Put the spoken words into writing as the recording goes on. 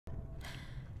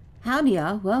Howdy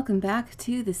y'all, welcome back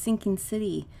to the Sinking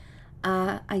City.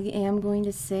 I am going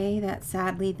to say that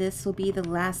sadly this will be the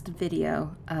last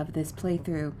video of this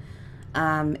playthrough.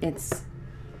 It's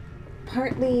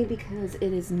partly because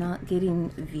it is not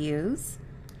getting views,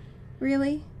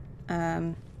 really.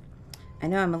 I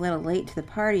know I'm a little late to the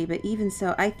party, but even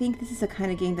so, I think this is a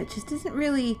kind of game that just isn't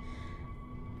really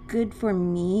good for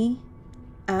me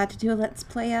to do a Let's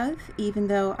Play of, even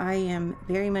though I am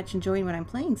very much enjoying what I'm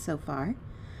playing so far.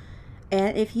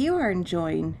 And if you are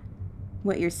enjoying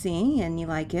what you're seeing and you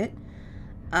like it,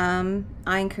 I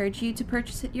encourage you to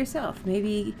purchase it yourself.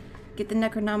 Maybe get the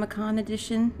Necronomicon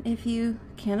edition if you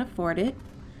can afford it.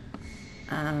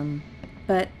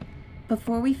 But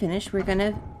before we finish, we're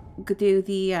gonna do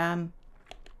the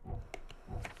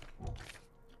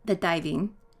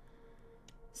diving.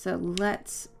 So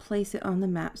let's place it on the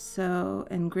map. So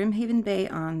in Grimhaven Bay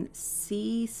on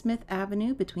C. Smith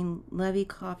Avenue between Levy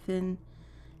Coffin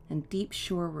and Deep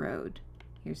Shore Road.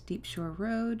 Here's Deep Shore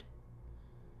Road.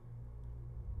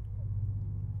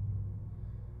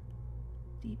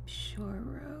 Deep Shore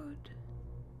Road.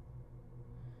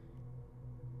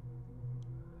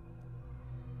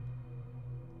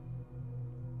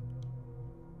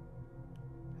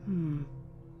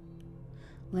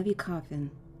 Levy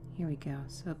Coffin. Here we go.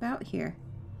 So about here.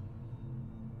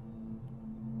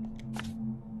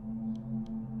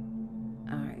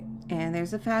 Alright. And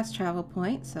there's a fast travel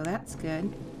point, so that's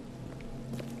good.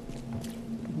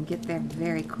 We can get there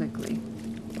very quickly.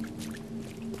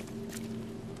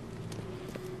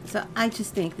 So I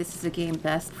just think this is a game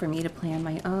best for me to play on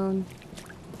my own.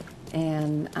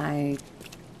 And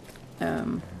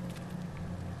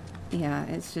yeah,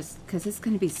 it's just because it's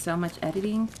going to be so much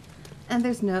editing. And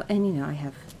there's no, and you know, I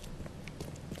have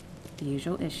the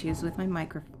usual issues with my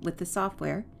with the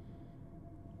software.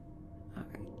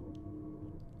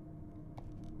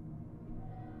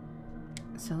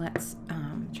 So let's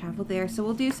travel there. So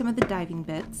we'll do some of the diving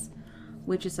bits,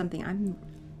 which is something I'm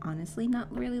honestly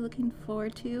not really looking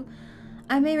forward to.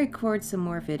 I may record some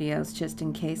more videos just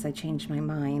in case I change my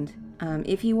mind.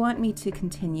 If you want me to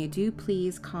continue, do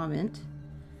please comment.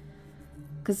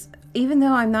 Because even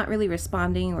though I'm not really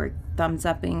responding or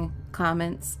thumbs-upping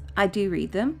comments, I do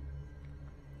read them.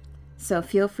 So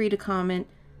feel free to comment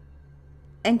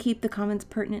and keep the comments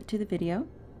pertinent to the video.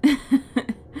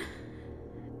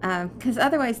 Because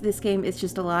otherwise this game is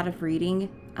just a lot of reading,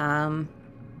 and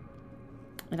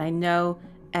I know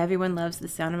everyone loves the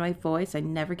sound of my voice. I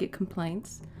never get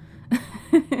complaints.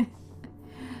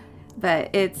 But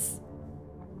it's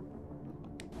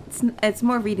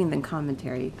more reading than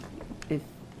commentary, if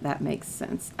that makes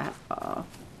sense at all.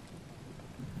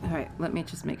 Alright, let me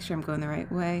just make sure I'm going the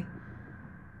right way.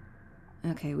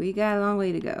 Okay, we got a long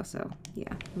way to go, so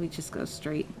yeah, we just go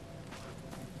straight.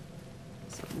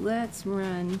 So let's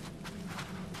run.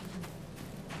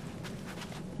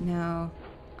 No.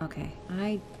 Okay,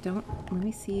 let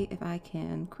me see if I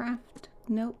can craft.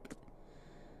 Nope.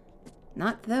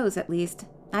 Not those, at least.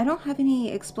 I don't have any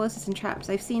explosives and traps.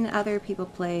 I've seen other people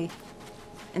play,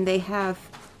 and they can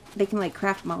like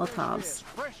craft Molotovs.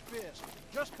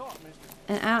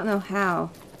 And I don't know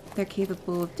how they're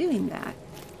capable of doing that.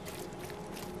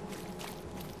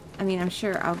 I mean, I'm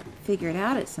sure I'll figure it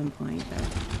out at some point, but...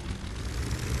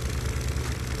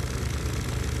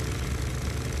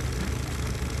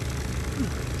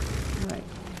 Right.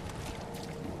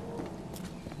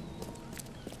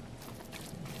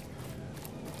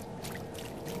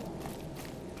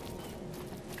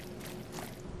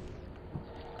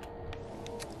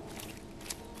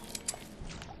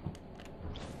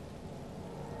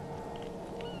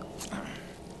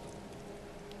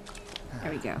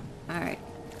 There we go. Alright.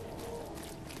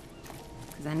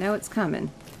 Because I know it's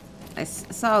coming. I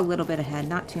saw a little bit ahead,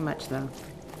 not too much though.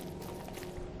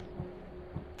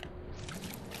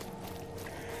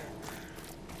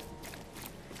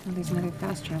 Oh, there's another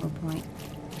fast travel point.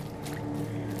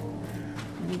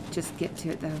 Let me just get to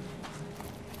it though.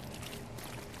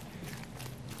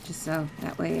 Just so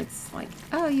that way it's like,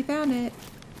 oh, you found it.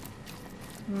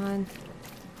 Come on.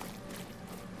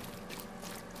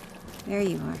 There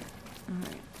you are.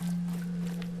 Alright.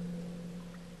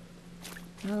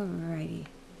 Alrighty.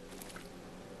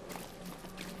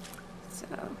 So,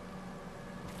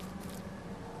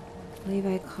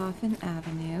 Levi Coffin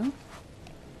Avenue.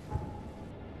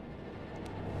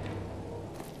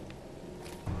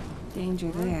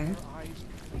 Danger there.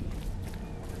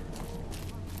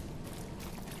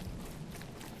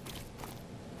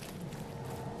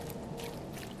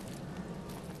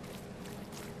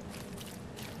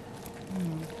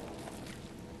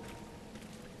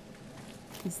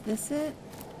 Is this it?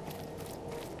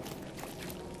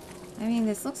 I mean,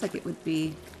 this looks like it would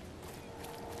be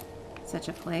such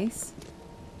a place.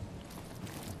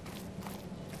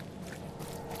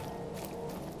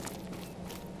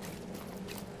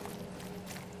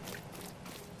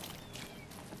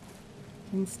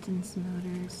 Instance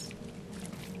motors.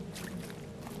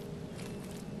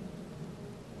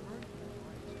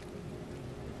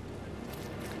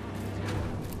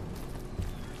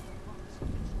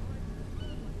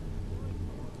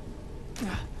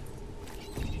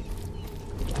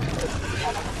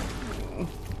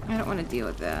 I don't want to deal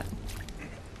with that.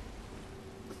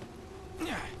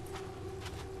 Okay.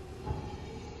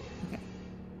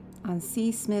 On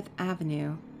C. Smith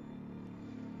Avenue.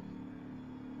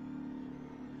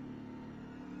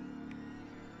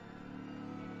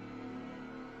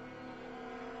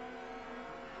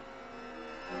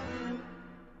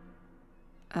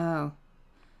 Oh.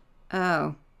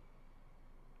 Oh.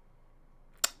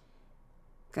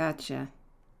 Gotcha.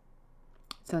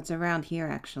 So it's around here,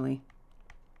 actually.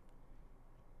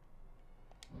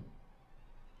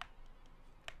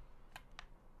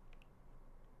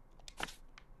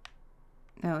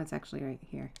 No, it's actually right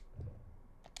here.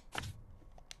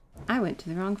 I went to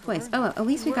the wrong place. Oh, well, at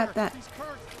least we got that.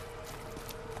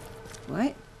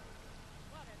 What?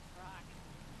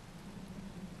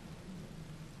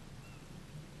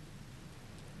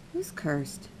 Who's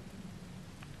cursed?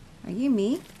 Are you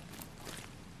me?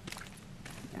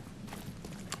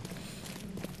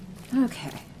 No.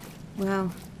 Okay.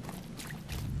 Well.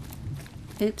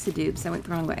 Oops-a-doops. I went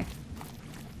the wrong way.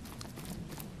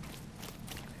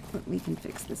 But we can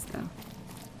fix this, though.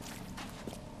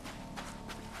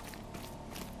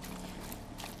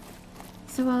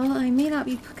 So while I may not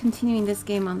be continuing this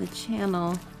game on the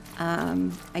channel,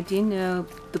 I do know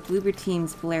the Bloober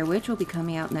Team's Blair Witch will be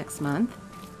coming out next month.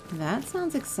 That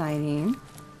sounds exciting.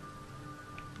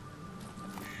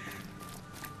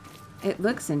 It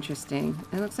looks interesting.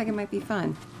 It looks like it might be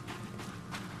fun.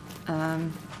 I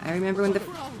remember when the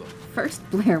first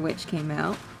Blair Witch came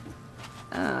out.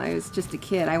 I was just a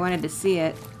kid. I wanted to see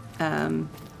it,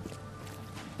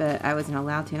 but I wasn't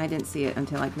allowed to, and I didn't see it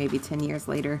until like maybe 10 years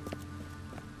later.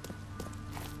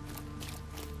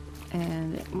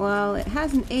 And while it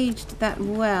hasn't aged that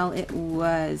well, it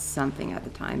was something at the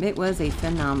time. It was a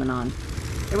phenomenon.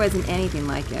 There wasn't anything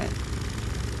like it.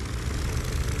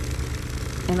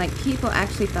 And like people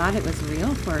actually thought it was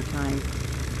real for a time.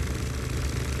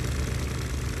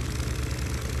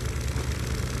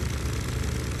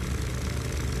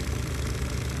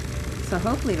 So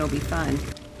hopefully it'll be fun.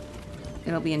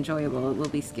 It'll be enjoyable. It will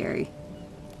be scary.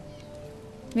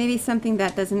 Maybe something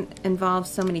that doesn't involve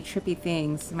so many trippy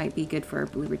things might be good for a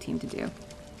Bloober Team to do.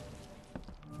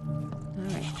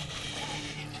 Alright.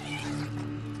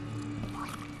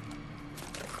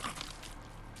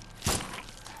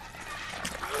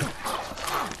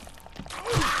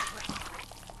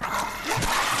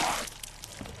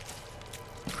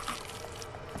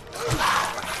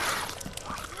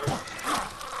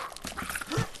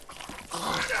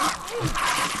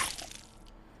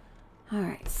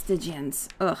 Alright, Stygians.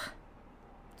 Ugh.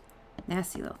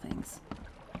 Nasty little things.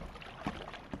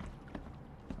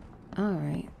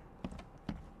 Alright.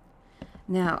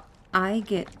 Now, I'm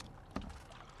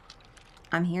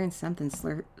hearing something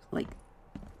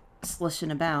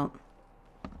slushing about.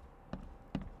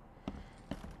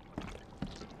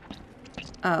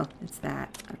 Oh, it's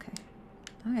that. Okay.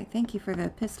 Alright, thank you for the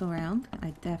pistol round.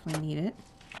 I definitely need it.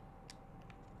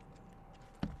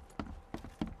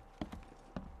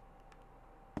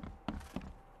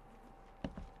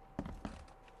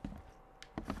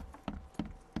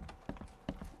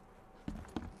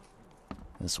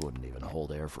 This wouldn't even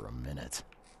hold air for a minute.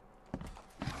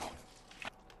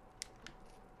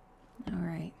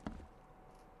 Alright.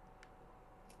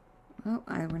 Oh,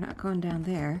 we're not going down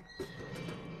there.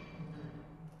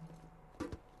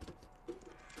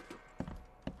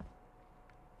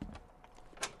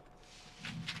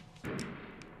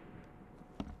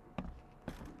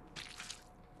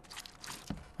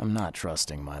 I'm not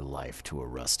trusting my life to a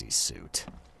rusty suit.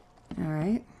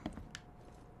 Alright.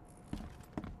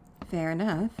 Fair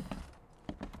enough.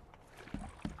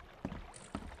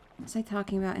 Was I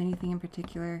talking about anything in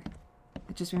particular?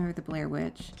 I just remember the Blair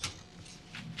Witch.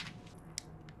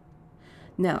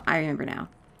 No, I remember now.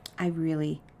 I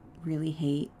really, really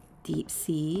hate deep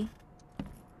sea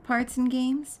parts in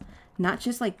games. Not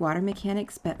just like water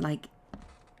mechanics, but like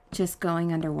just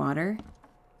going underwater.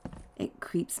 It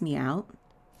creeps me out.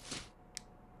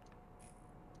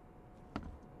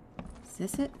 Is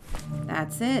this it?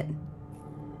 That's it.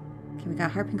 Okay, we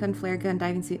got harpoon gun, flare gun,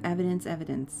 diving suit,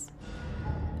 evidence.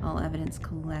 All evidence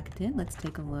collected. Let's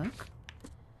take a look.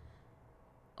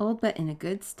 Old but in a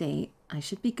good state. I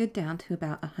should be good down to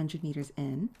about 100 meters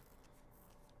in.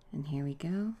 And here we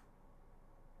go.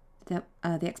 The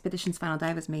expedition's final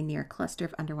dive was made near a cluster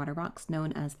of underwater rocks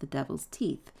known as the Devil's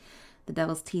Teeth. The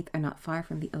Devil's Teeth are not far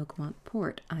from the Oakmont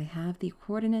port. I have the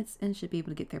coordinates and should be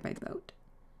able to get there by boat.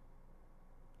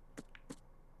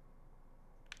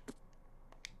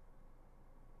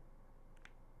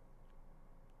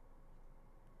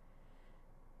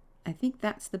 I think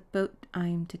that's the boat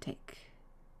I'm to take.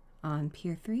 On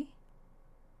Pier 3.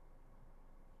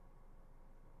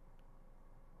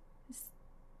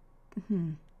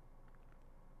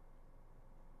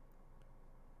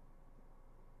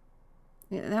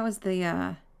 Yeah, that was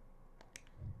the,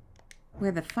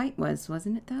 where the fight was,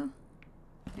 wasn't it, though?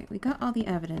 Okay, we got all the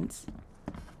evidence.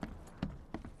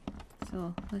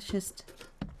 So, let's just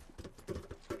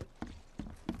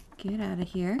get out of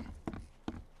here.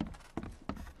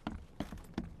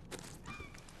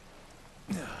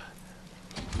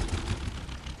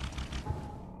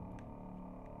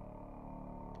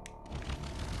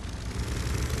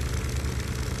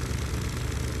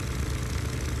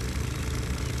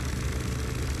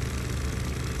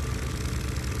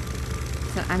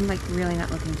 So I'm like really not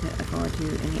looking forward to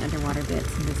any underwater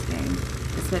bits in this game,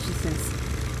 especially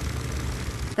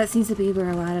since that seems to be where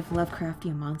a lot of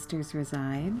Lovecraftian monsters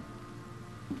reside.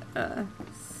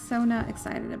 So not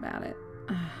excited about it.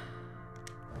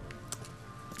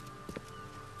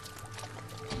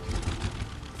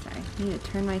 Sorry, I need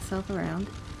to turn myself around.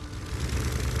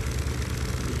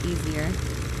 It'll be easier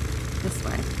this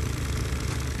way.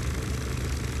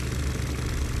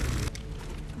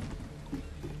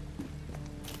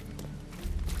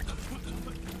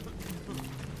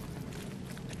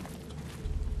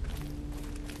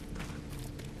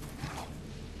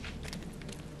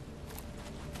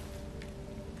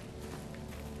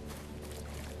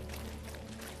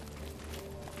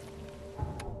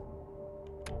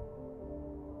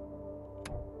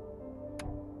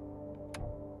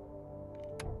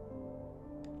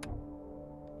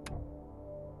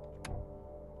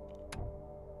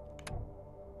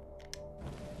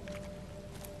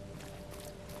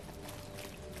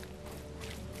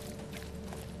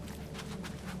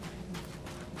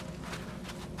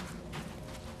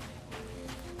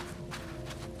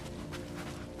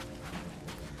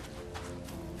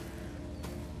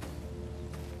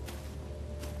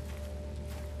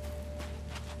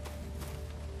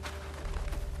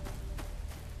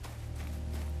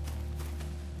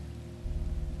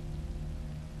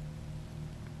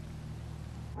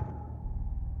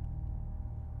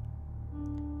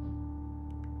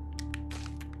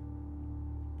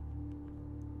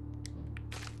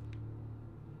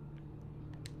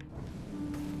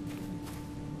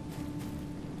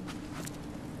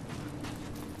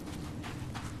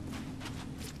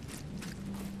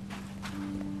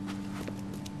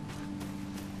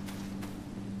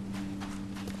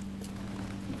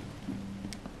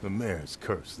 The mayor's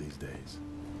cursed these days.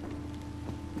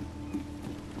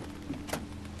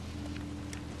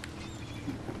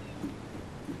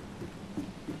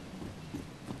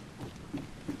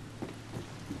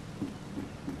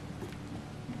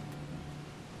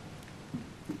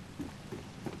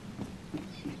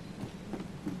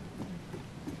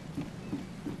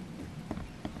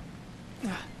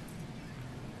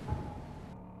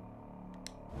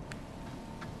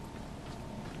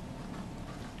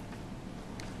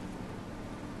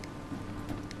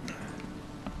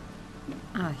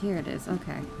 Ah, here it is.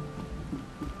 Okay.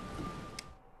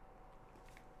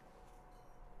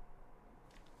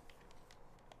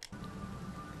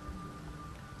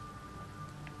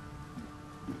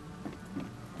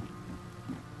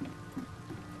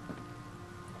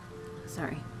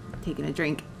 Sorry, taking a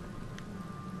drink.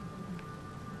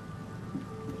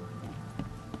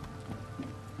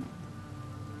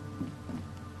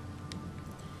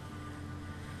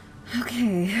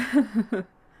 Okay.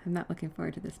 I'm not looking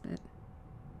forward to this bit.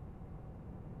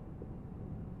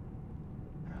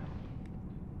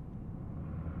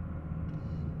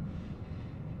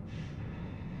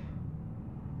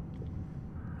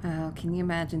 Oh, can you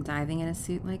imagine diving in a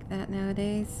suit like that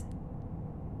nowadays?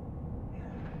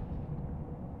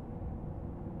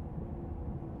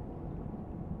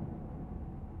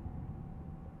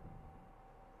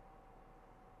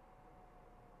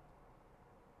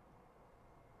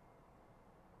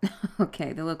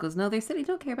 Okay, the locals know their city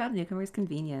don't care about newcomers'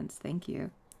 convenience. Thank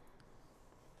you.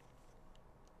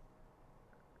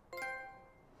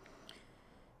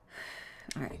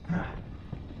 All right.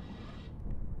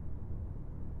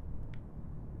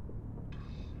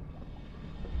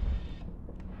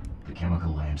 The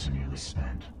chemical lamps are nearly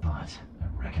spent, but I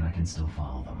reckon I can still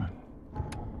follow them.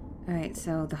 Alright,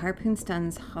 so the harpoon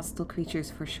stuns hostile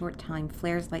creatures for a short time,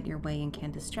 flares light your way, and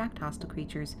can distract hostile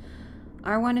creatures.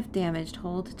 R1 if damaged,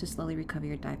 hold to slowly recover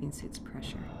your diving suit's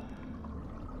pressure.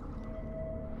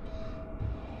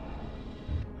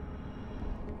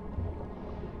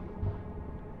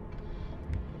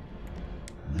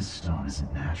 This stone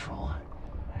isn't natural.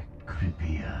 Could it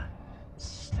be a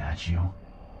statue?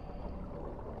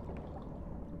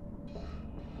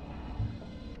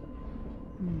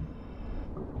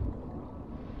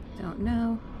 Don't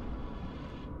know.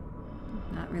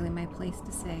 Not really my place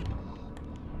to say.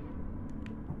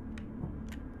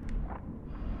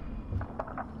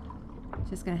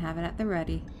 Just gonna have it at the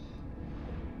ready.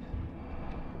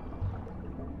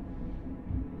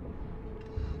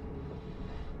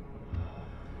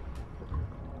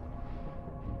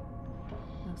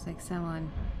 Looks like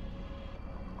someone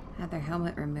had their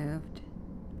helmet removed.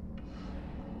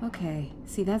 Okay,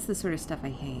 see, that's the sort of stuff I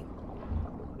hate.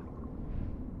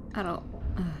 I don't...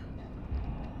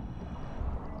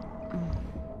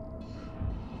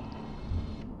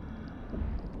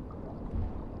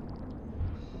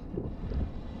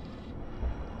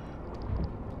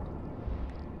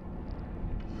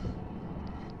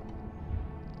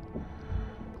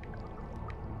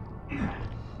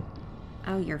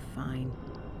 Oh, you're fine.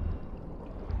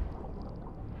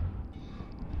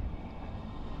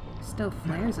 Still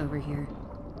flares over here.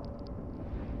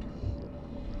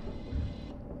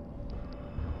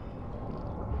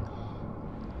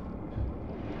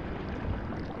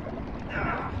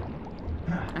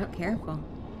 Oh, careful.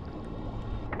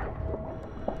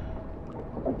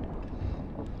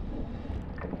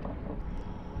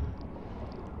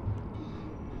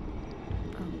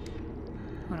 Oh,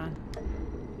 hold on.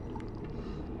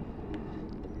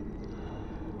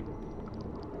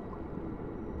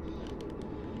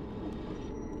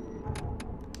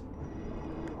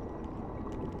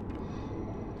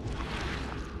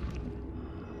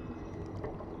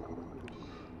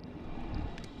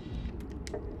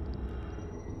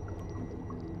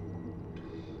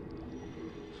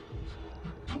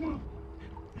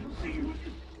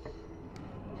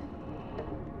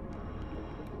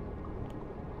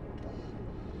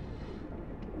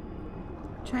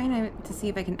 Trying to see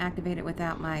if I can activate it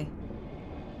without my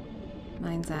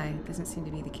mind's eye. Doesn't seem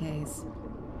to be the case.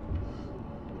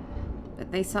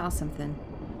 But they saw something.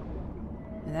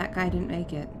 And that guy didn't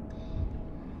make it.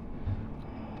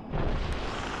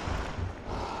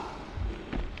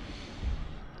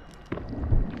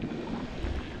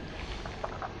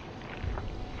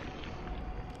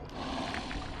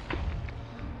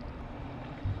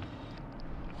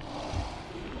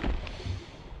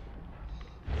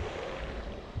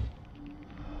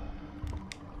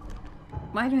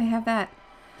 Why do I have that?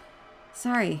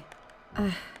 Sorry.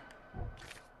 I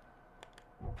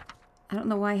don't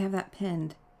know why I have that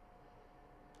pinned.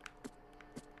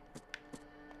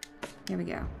 Here we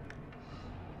go.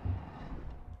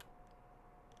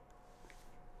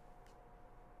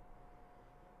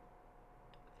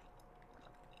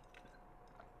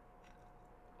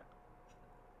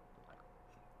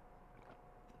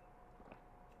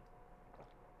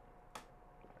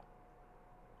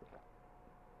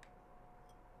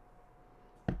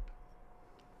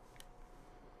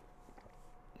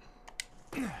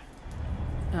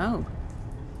 Oh.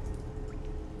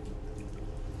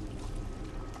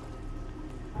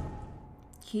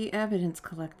 Key evidence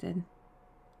collected.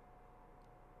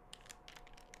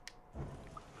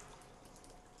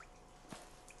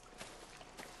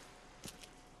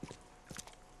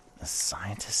 The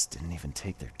scientists didn't even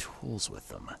take their tools with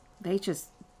them. They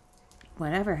just...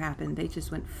 Whatever happened, they just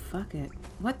went, fuck it.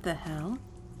 What the hell?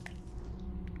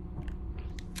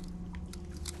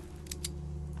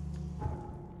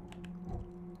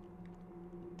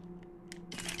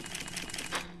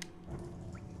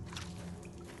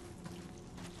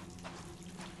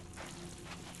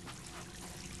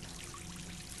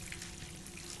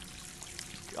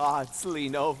 Gods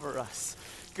lean over us.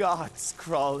 Gods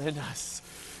crawl in us.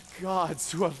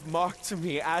 Gods who have marked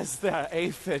me as their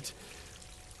aphid.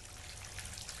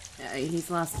 He's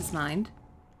lost his mind.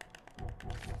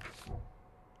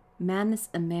 Madness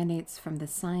emanates from the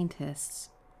scientists.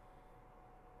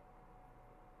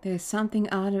 There's something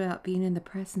odd about being in the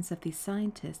presence of these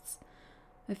scientists.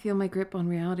 I feel my grip on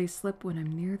reality slip when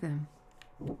I'm near them.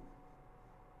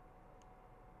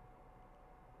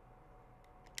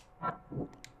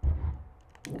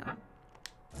 No.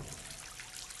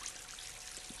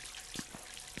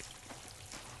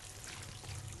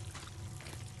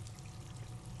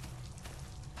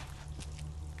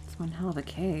 It's one hell of a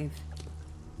cave.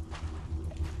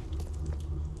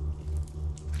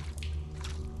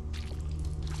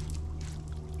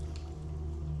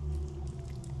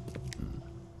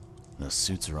 those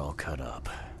suits are all cut up.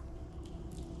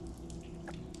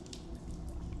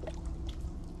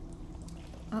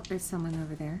 Oh, there's someone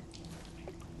over there.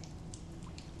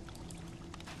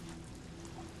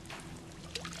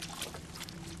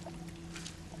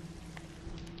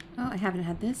 Oh, I haven't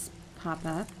had this pop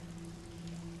up.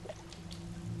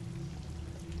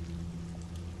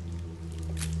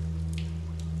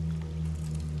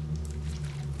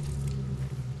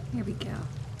 Here we go.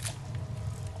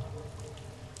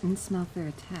 And smell for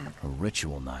attack. A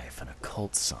ritual knife and a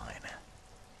cult sign.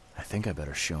 I think I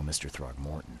better show Mr.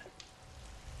 Throgmorton.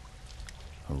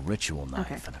 A ritual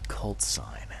knife and a cult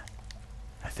sign.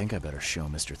 I think I better show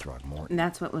Mr. Throgmorton. And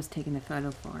that's what was taking the photo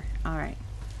for. Alright.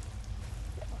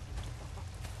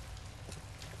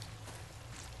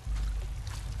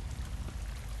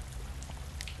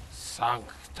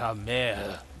 Sancta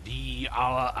Mare, be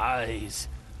our eyes,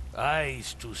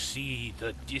 eyes to see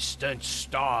the distant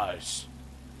stars.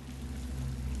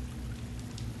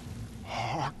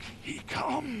 Hark, he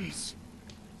comes!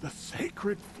 The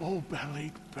sacred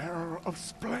full-bellied bearer of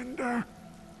splendor!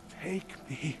 Take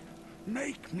me,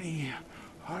 make me,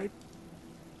 I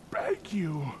beg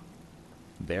you.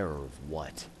 Bearer of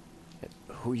what?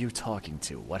 Who are you talking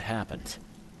to? What happened?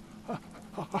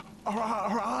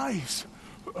 Our eyes!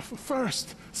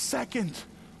 First, second,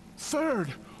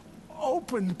 third,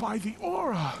 opened by the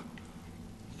aura.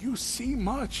 You see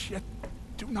much, yet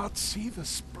do not see the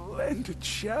splendid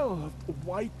shell of the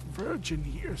white virgin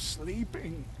here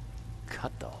sleeping.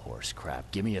 Cut the horse crap.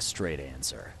 Give me a straight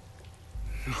answer.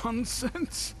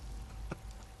 Nonsense.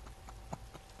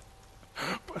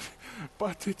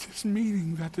 But it is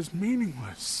meaning that is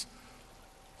meaningless.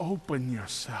 Open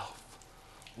yourself.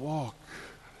 Walk,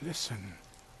 listen,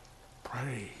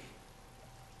 pray.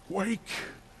 Wake,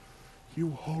 you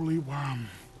holy worm.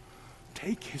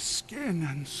 Take his skin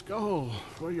and skull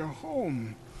for your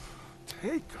home.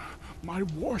 Take my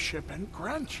worship and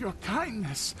grant your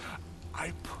kindness.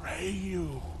 I pray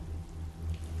you.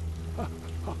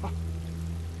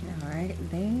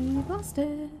 Alright, they lost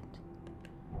it.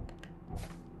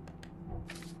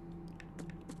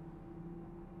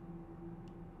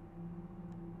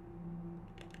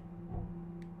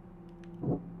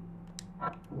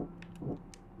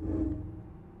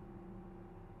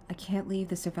 I can't leave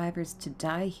the survivors to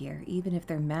die here, even if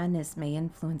their madness may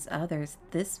influence others.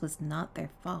 This was not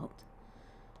their fault.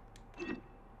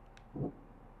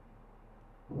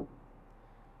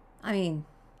 I mean,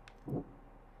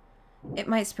 it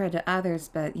might spread to others,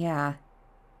 but yeah,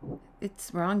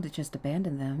 it's wrong to just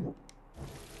abandon them.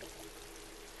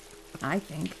 I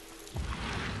think.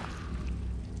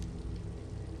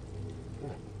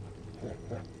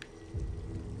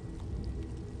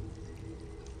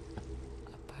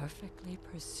 Perfectly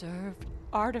preserved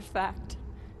artifact.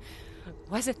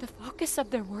 Was it the focus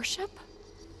of their worship?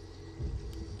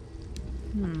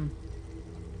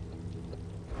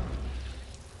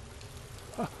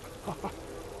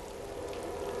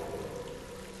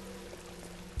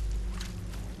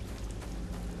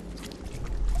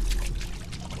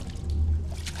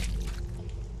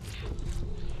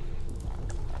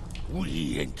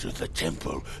 We enter the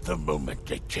temple the moment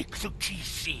they take the key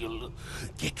seal.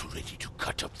 Get ready to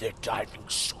cut up their diving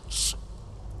suits.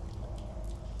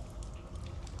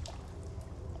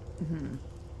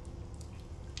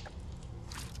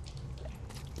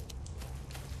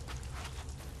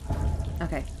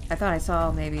 Okay, I thought I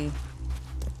saw maybe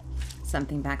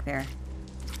something back there.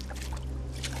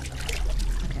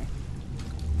 Okay.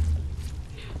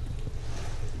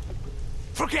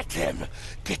 Forget them!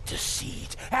 Get the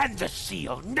seed and the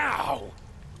seal now!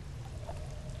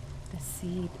 The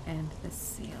seed and the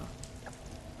seal.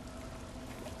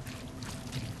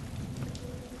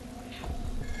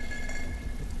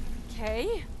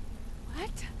 Okay.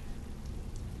 What?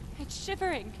 It's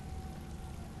shivering.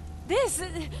 This...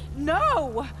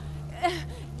 No!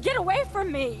 Get away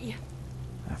from me!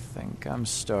 I think I'm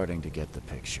starting to get the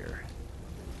picture.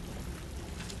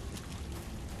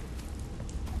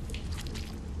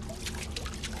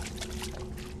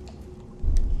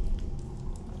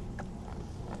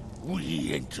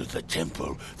 We enter the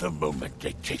temple the moment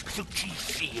they take the key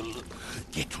seal.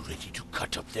 Get ready to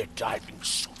cut up their diving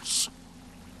suits.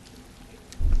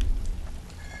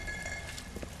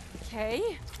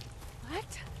 Okay.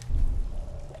 What?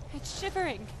 It's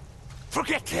shivering.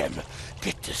 Forget them!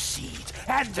 Get the seed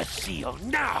and the seal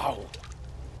now!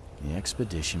 The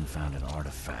expedition found an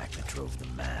artifact that drove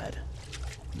them mad.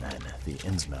 Then, the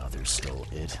Innsmouthers stole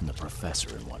it and the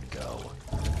professor in one go.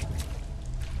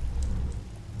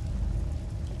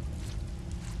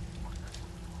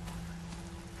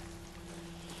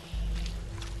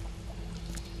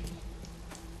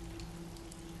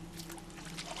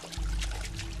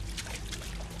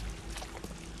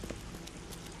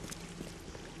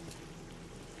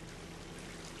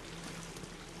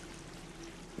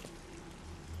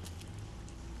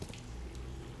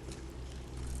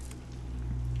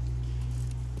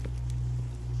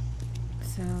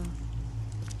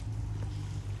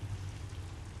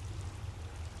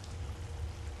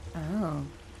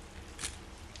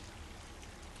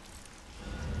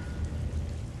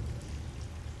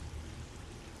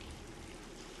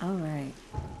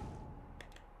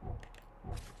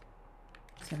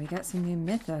 we got some new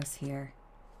mythos here.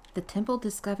 The temple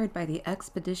discovered by the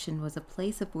expedition was a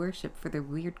place of worship for the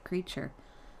weird creature.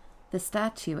 The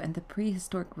statue and the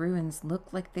prehistoric ruins look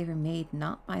like they were made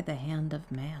not by the hand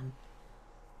of man.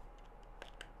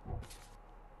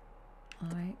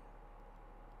 Alright.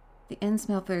 The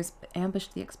Innsmelters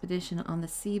ambushed the expedition on the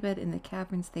seabed in the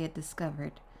caverns they had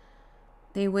discovered.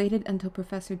 They waited until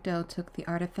Professor Doe took the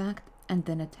artifact and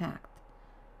then attacked.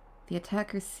 The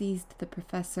attackers seized the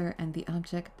professor and the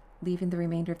object, leaving the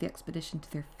remainder of the expedition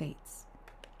to their fates.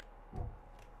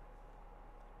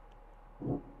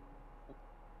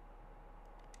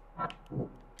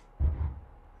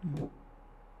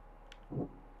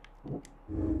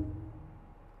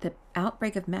 The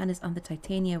outbreak of madness on the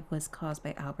Titania was caused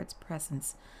by Albert's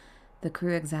presence. The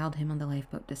crew exiled him on the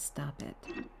lifeboat to stop it.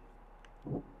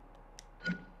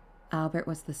 Albert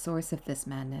was the source of this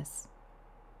madness.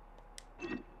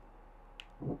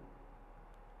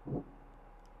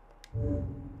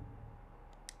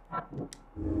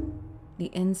 The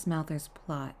Innsmelters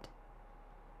plot.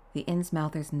 The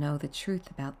Innsmelters know the truth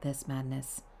about this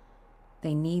madness.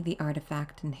 They need the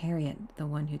artifact and Harriet, the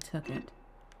one who took it.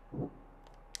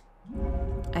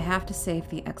 I have to save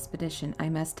the expedition. I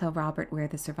must tell Robert where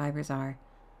the survivors are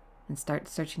and start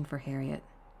searching for Harriet.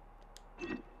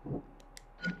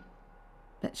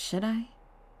 But should I?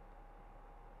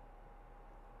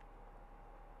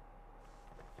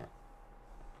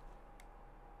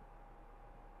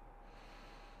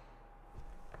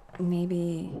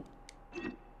 Maybe...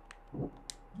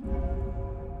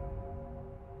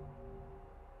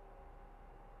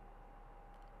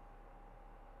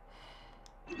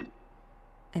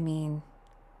 I mean...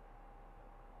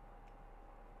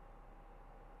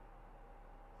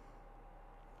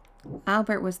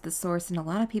 Albert was the source and a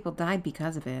lot of people died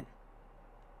because of it.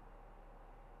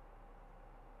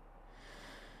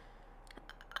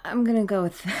 I'm gonna go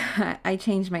with that. I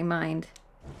changed my mind.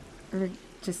 We're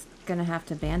just gonna have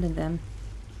to abandon them.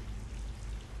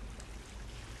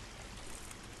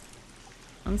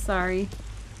 I'm sorry.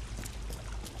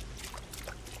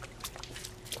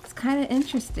 It's kind of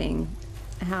interesting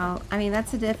how, I mean,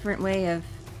 that's a different way of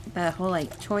the whole,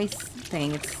 like, choice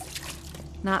thing. It's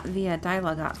not via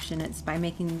dialogue option, it's by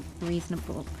making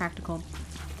reasonable, practical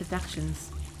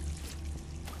deductions.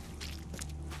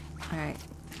 Alright.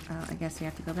 I guess we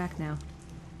have to go back now.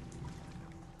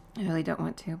 I really don't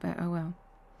want to, but oh well.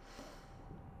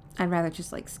 I'd rather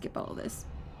just, like, skip all of this.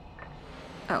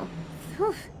 Oh.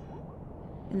 Whew.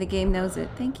 And the game knows it.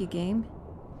 Thank you, game.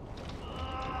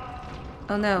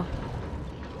 Oh no.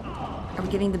 Are we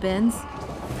getting the bins?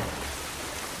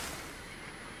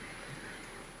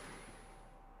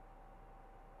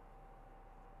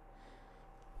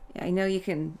 Yeah, I know you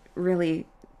can really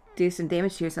do some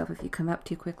damage to yourself if you come up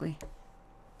too quickly.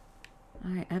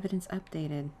 Alright, evidence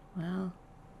updated. Well,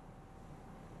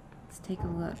 let's take a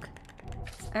look.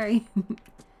 Sorry.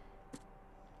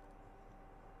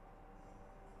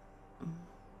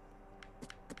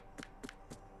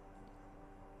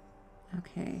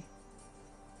 Okay.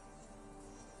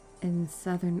 In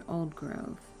southern Old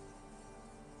Grove.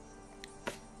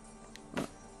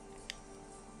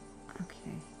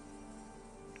 Okay.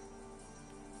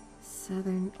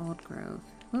 Southern Old Grove.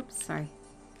 Whoops, sorry.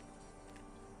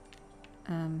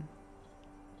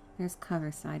 There's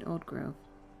Coverside, Old Grove.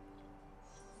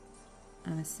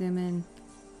 I'm assuming...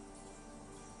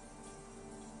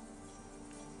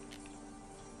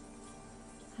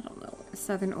 I don't know.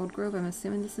 Southern Old Grove, I'm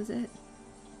assuming this is it.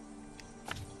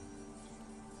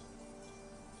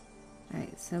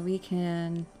 Alright, so we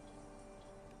can...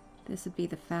 This would be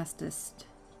the fastest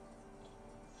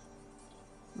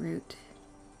route.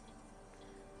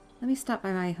 Let me stop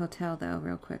by my hotel, though,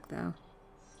 real quick, though.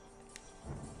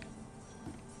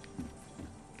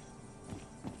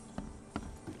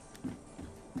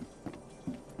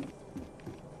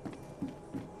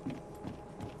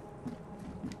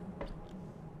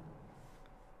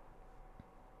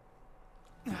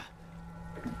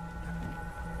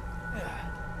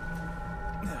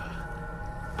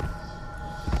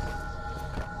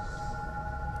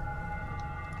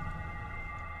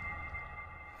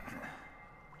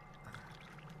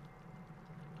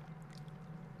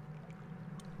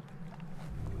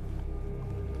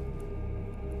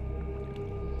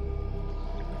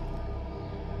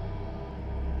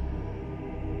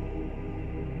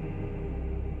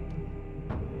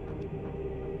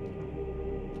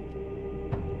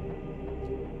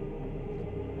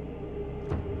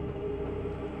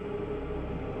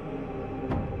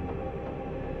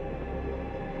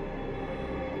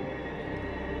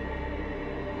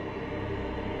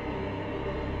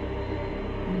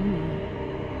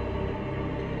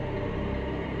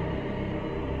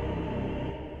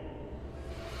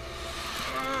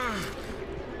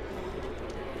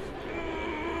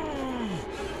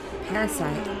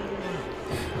 parasite.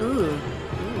 Ooh.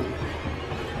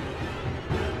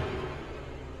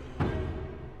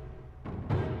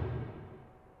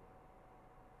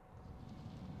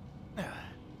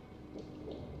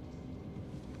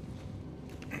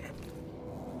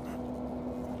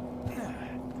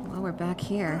 Well, we're back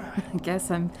here. I guess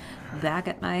I'm back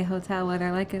at my hotel whether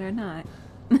I like it or not.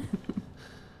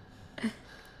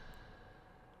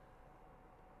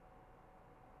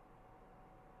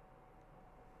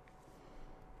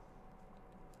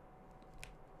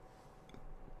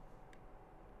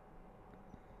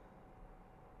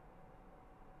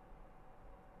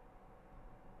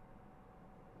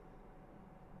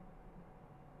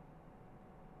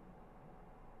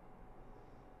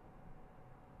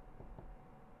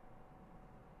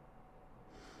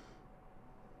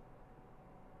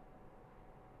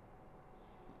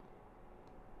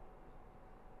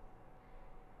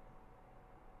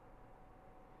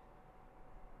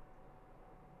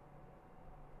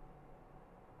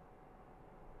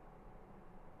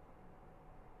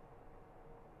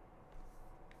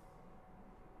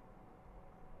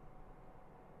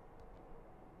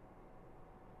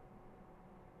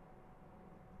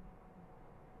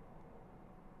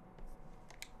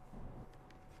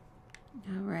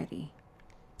 Alrighty.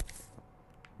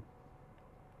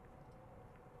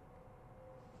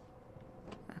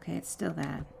 Okay, it's still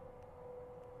that.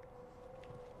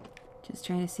 Just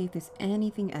trying to see if there's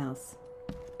anything else.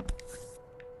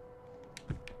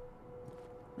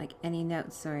 Like any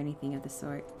notes or anything of the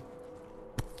sort.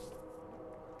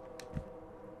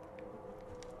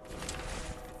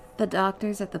 The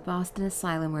doctors at the Boston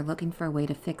Asylum were looking for a way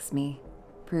to fix me.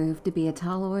 Proved to be a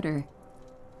tall order.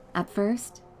 At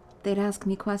first, they'd ask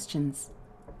me questions.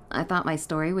 I thought my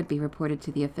story would be reported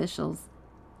to the officials,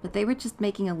 but they were just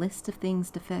making a list of things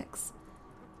to fix.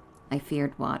 I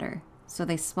feared water, so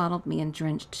they swaddled me in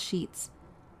drenched sheets.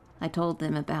 I told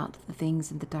them about the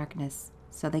things in the darkness,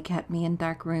 so they kept me in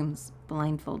dark rooms,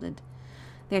 blindfolded.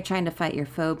 They're trying to fight your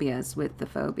phobias with the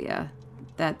phobia.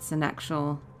 That's an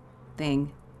actual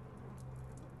thing.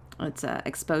 It's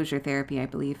exposure therapy, I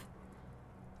believe.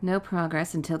 No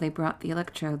progress until they brought the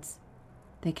electrodes.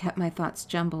 They kept my thoughts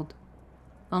jumbled.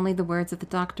 Only the words of the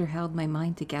doctor held my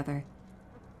mind together.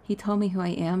 He told me who I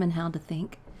am and how to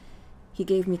think. He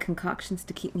gave me concoctions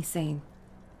to keep me sane.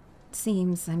 It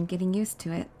seems I'm getting used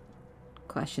to it.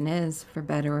 Question is, for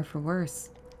better or for worse.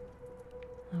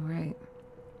 All right.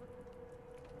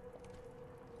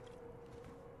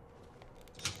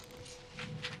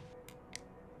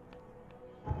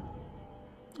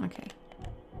 Okay.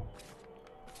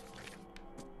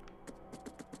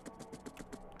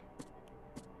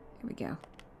 Here we go.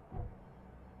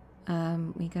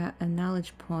 We got a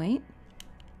knowledge point.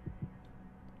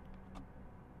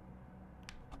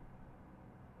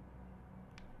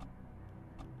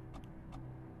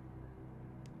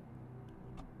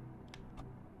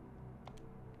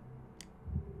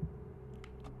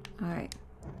 All right.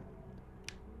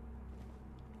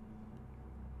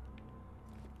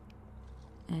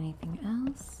 Anything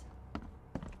else?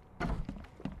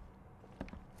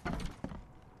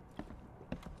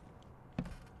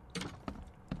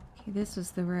 Okay, this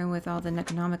was the room with all the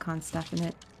Necronomicon stuff in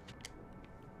it.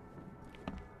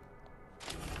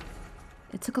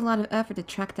 It took a lot of effort to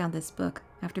track down this book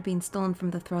after being stolen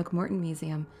from the Throgmorton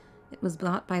Museum. It was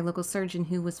bought by a local surgeon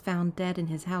who was found dead in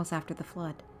his house after the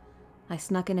flood. I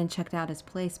snuck in and checked out his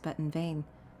place, but in vain.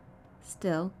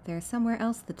 Still, there is somewhere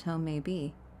else the tome may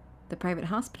be. The private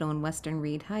hospital in Western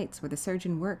Reed Heights where the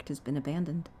surgeon worked has been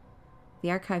abandoned.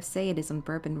 The archives say it is on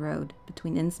Bourbon Road,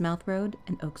 between Innsmouth Road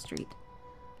and Oak Street.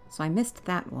 So I missed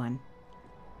that one.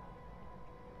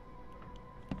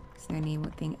 Is there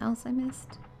anything else I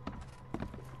missed?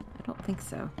 I don't think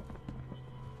so.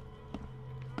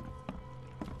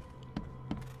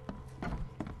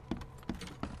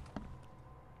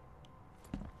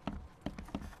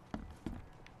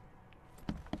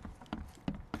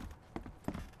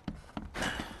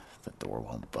 The door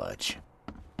won't budge.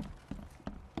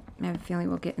 I have a feeling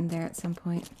we'll get in there at some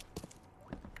point.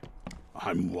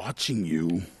 I'm watching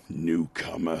you,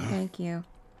 newcomer. Thank you.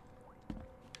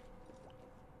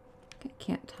 Okay,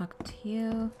 can't talk to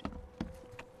you.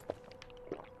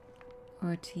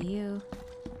 Or to you.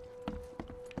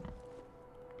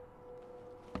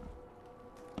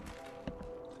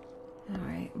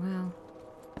 Alright, well.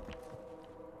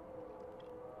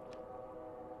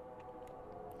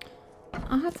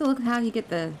 I'll have to look at how you get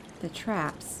the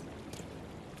traps.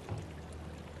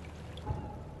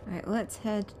 Alright, let's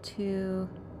head to...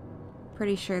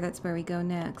 Pretty sure that's where we go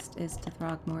next, is to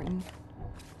Throgmorton.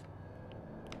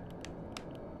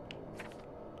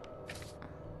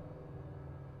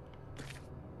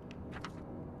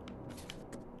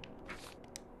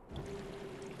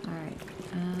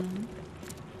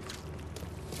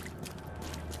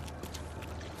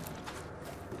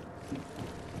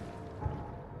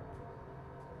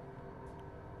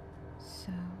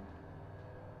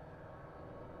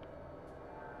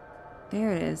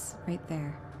 There it is, right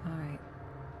there. Alright.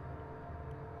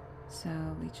 So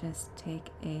we just take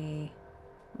a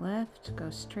left, go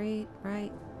straight,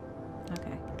 right.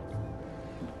 Okay.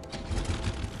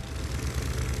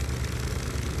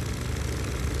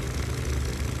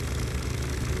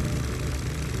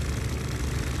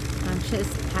 I'm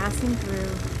just passing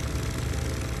through.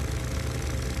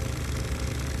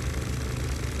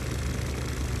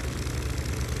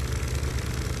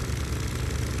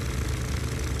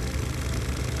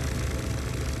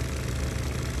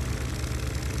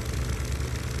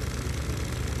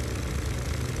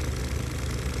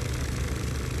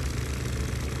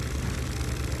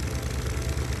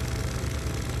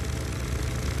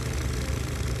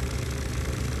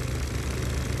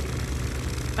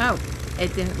 Oh,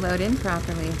 it didn't load in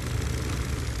properly.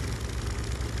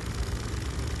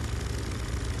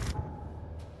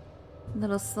 A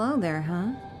little slow there,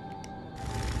 huh?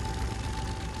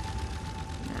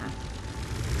 Nah.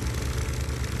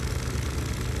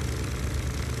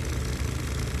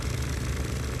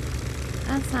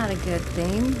 That's not a good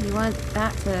thing. You want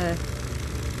that to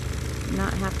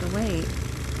not have to wait.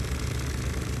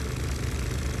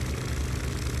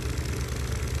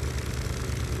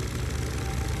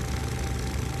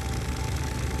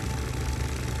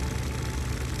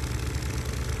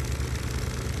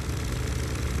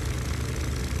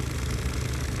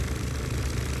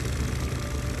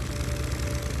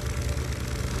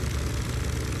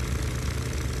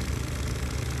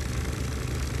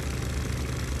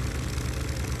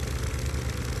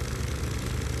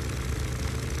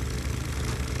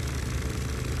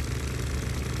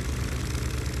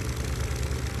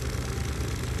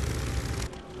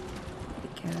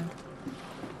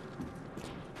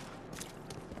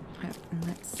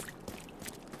 Let's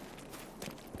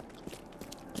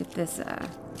get this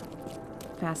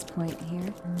fast point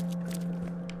here.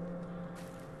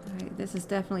 Alright, this is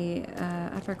definitely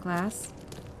upper class.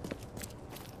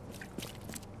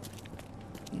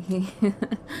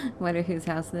 Wonder whose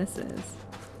house this is.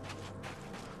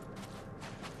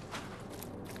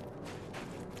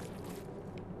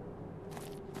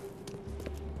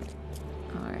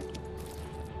 Alright.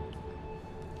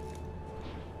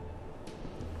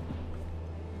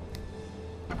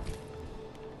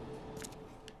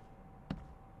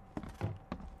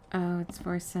 Oh, it's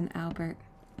for son Albert.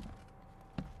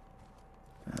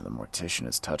 The mortician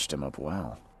has touched him up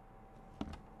well.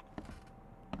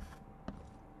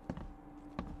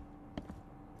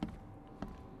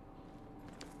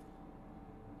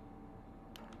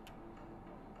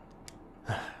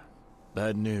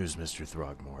 Bad news, Mr.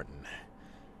 Throgmorton.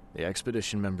 The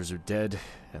expedition members are dead,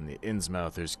 and the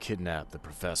Innsmouthers kidnapped the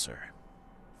professor.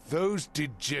 Those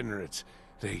degenerates,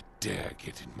 they dare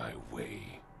get in my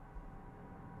way.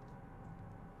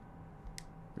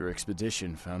 Your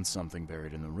expedition found something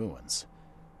buried in the ruins.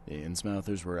 The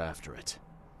Innsmouthers were after it.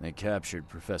 They captured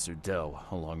Professor Doe,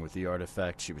 along with the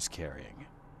artifact she was carrying.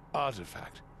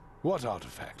 Artifact? What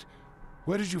artifact?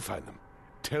 Where did you find them?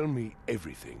 Tell me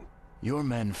everything. Your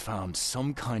men found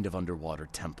some kind of underwater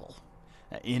temple.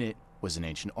 In it was an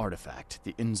ancient artifact.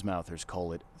 The Innsmouthers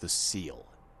call it the Seal.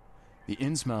 The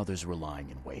Innsmouthers were lying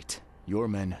in wait. Your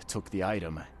men took the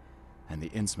item, and the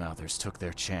Innsmouthers took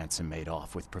their chance and made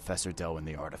off with Professor Doe and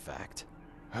the artifact.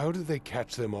 How did they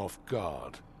catch them off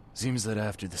guard? Seems that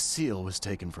after the seal was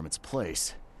taken from its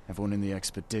place, everyone in the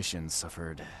expedition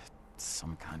suffered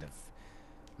some kind of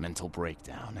mental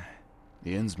breakdown.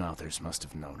 The Innsmouthers must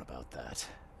have known about that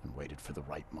and waited for the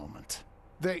right moment.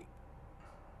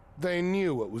 They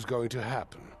knew what was going to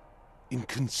happen.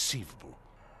 Inconceivable.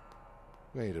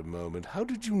 Wait a moment, how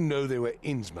did you know they were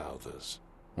Innsmouthers?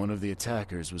 One of the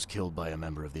attackers was killed by a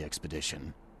member of the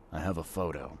expedition. I have a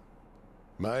photo.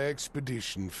 My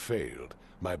expedition failed.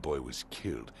 My boy was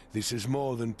killed. This is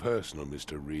more than personal,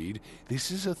 Mr. Reed.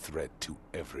 This is a threat to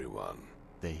everyone.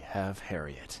 They have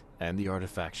Harriet and the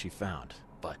artifact she found,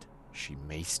 but she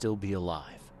may still be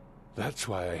alive. That's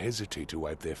why I hesitate to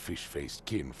wipe their fish-faced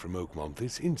kin from Oakmont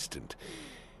this instant.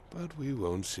 But we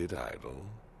won't sit idle.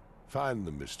 Find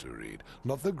them, Mr. Reed.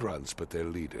 Not the grunts, but their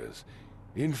leaders.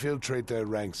 Infiltrate their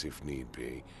ranks if need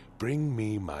be. Bring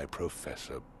me my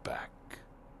professor back.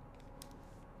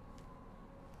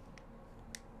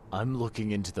 I'm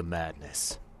looking into the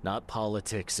madness, not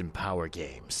politics and power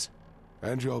games.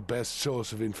 And your best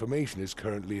source of information is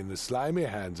currently in the slimy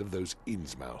hands of those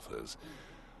Innsmouthers.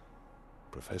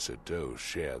 Professor Doe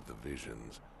shared the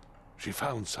visions. She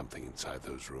found something inside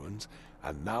those ruins,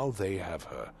 and now they have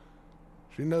her.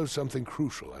 She knows something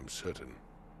crucial, I'm certain.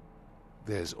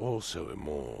 There's also a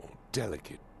more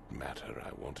delicate matter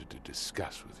I wanted to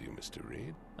discuss with you, Mr.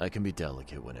 Reed. I can be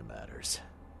delicate when it matters,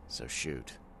 so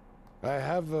shoot. I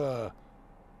have a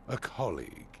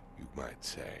colleague, you might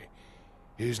say.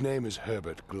 His name is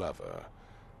Herbert Glover.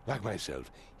 Like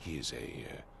myself, he is a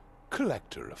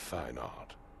collector of fine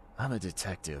art. I'm a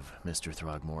detective, Mr.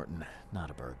 Throgmorton, not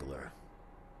a burglar.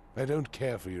 I don't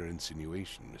care for your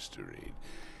insinuation, Mr. Reed.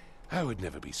 I would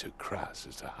never be so crass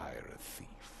as to hire a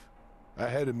thief. I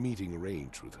had a meeting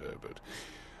arranged with Herbert.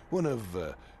 One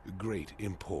of great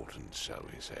importance, shall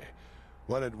we say.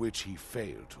 One at which he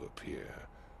failed to appear.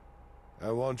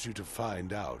 I want you to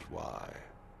find out why.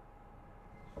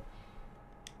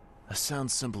 That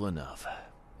sounds simple enough.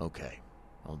 Okay,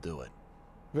 I'll do it.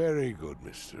 Very good,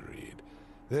 Mr. Reed.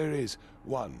 There is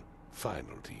one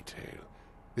final detail.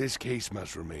 This case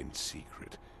must remain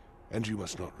secret, and you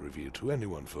must not reveal to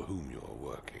anyone for whom you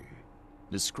are working.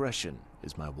 Discretion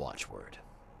is my watchword.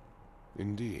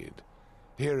 Indeed.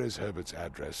 Here is Herbert's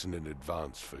address and an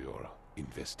advance for your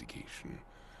investigation.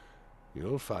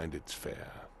 You'll find it's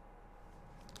fair.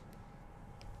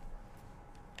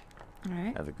 All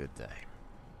right. Have a good day.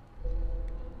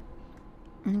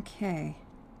 Okay.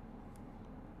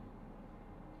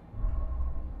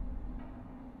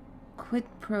 Quid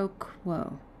pro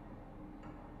quo.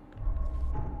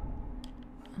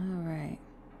 All right.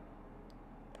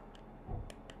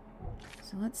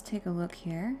 So let's take a look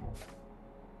here.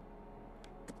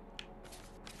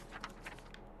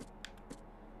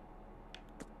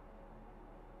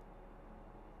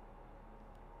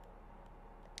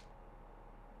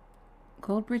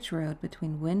 Goldbridge Road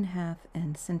between Windhalf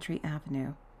and Century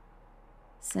Avenue.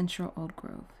 Central Old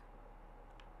Grove.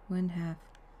 Windhalf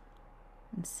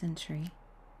and Century.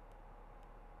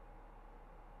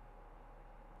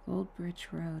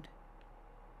 Goldbridge Road.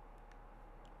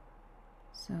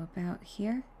 So about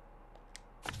here.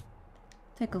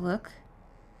 Take a look.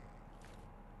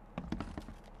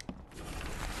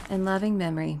 In loving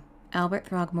memory, Albert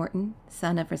Throgmorton,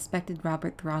 son of respected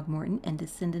Robert Throgmorton and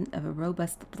descendant of a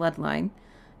robust bloodline,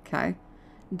 okay,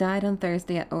 died on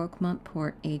Thursday at Oakmont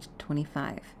Port, aged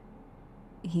 25.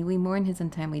 We mourn his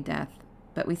untimely death,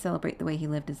 but we celebrate the way he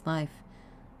lived his life.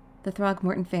 The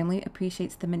Throgmorton family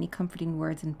appreciates the many comforting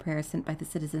words and prayers sent by the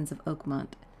citizens of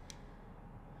Oakmont.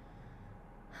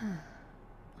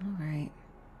 All right.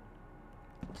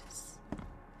 Just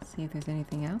see if there's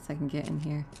anything else I can get in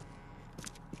here.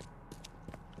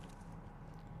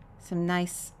 Some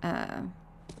nice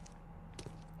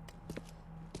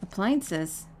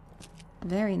appliances.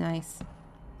 Very nice.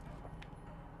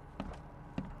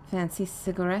 Fancy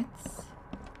cigarettes.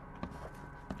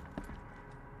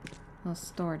 Little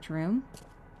storage room.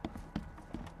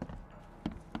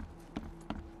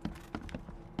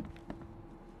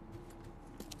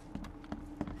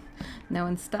 No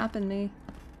one's stopping me.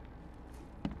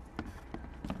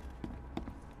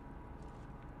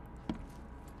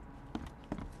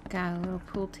 Got a little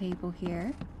pool table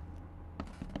here.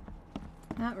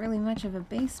 Not really much of a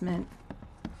basement.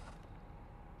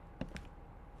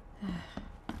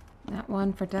 Not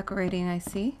one for decorating, I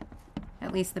see.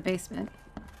 At least the basement.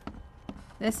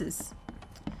 This is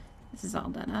all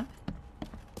done up.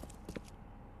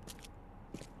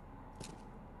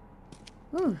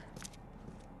 Ooh.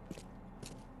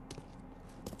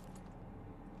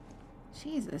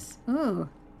 Jesus. Ooh.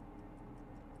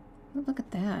 Ooh, look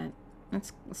at that.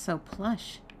 That's so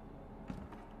plush.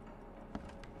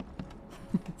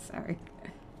 Sorry.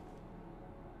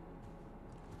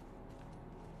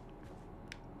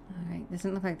 Alright,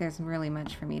 doesn't look like there's really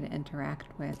much for me to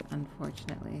interact with,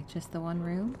 unfortunately. Just the one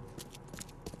room?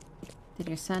 Did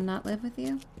your son not live with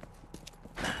you?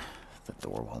 The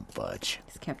door won't budge.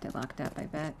 He's kept it locked up, I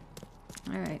bet.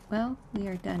 Alright, well, we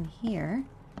are done here.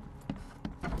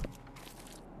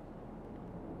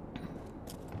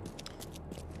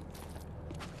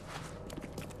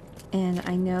 And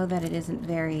I know that it isn't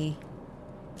very...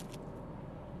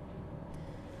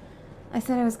 I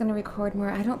said I was going to record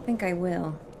more. I don't think I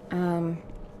will.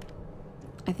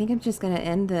 I think I'm just going to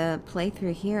end the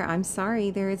playthrough here. I'm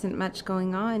sorry there isn't much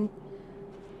going on.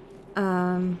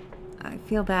 I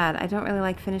feel bad. I don't really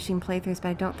like finishing playthroughs, but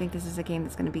I don't think this is a game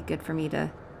that's going to be good for me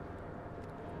to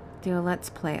do a let's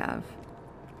play of.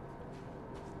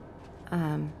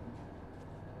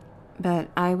 But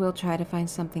I will try to find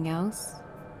something else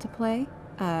to play.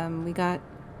 We got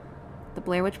the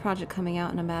Blair Witch Project coming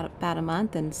out in about a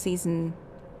month, and season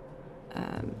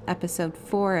episode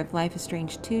 4 of Life is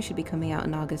Strange 2 should be coming out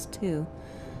in August too.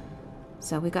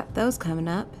 So we got those coming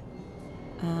up.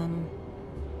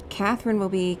 Catherine will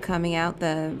be coming out,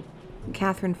 the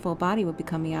Catherine Full Body will be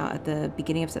coming out at the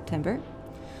beginning of September.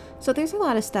 So there's a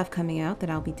lot of stuff coming out that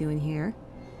I'll be doing here.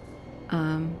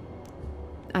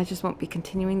 I just won't be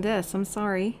continuing this. I'm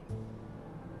sorry.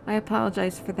 I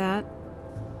apologize for that.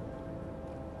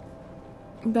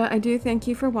 But I do thank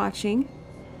you for watching.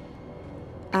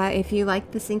 If you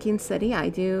like The Sinking City, I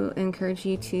do encourage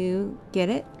you to get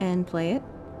it and play it.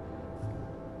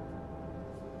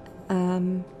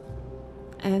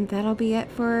 And that'll be it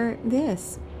for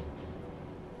this.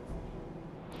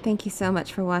 Thank you so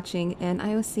much for watching, and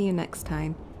I will see you next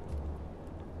time.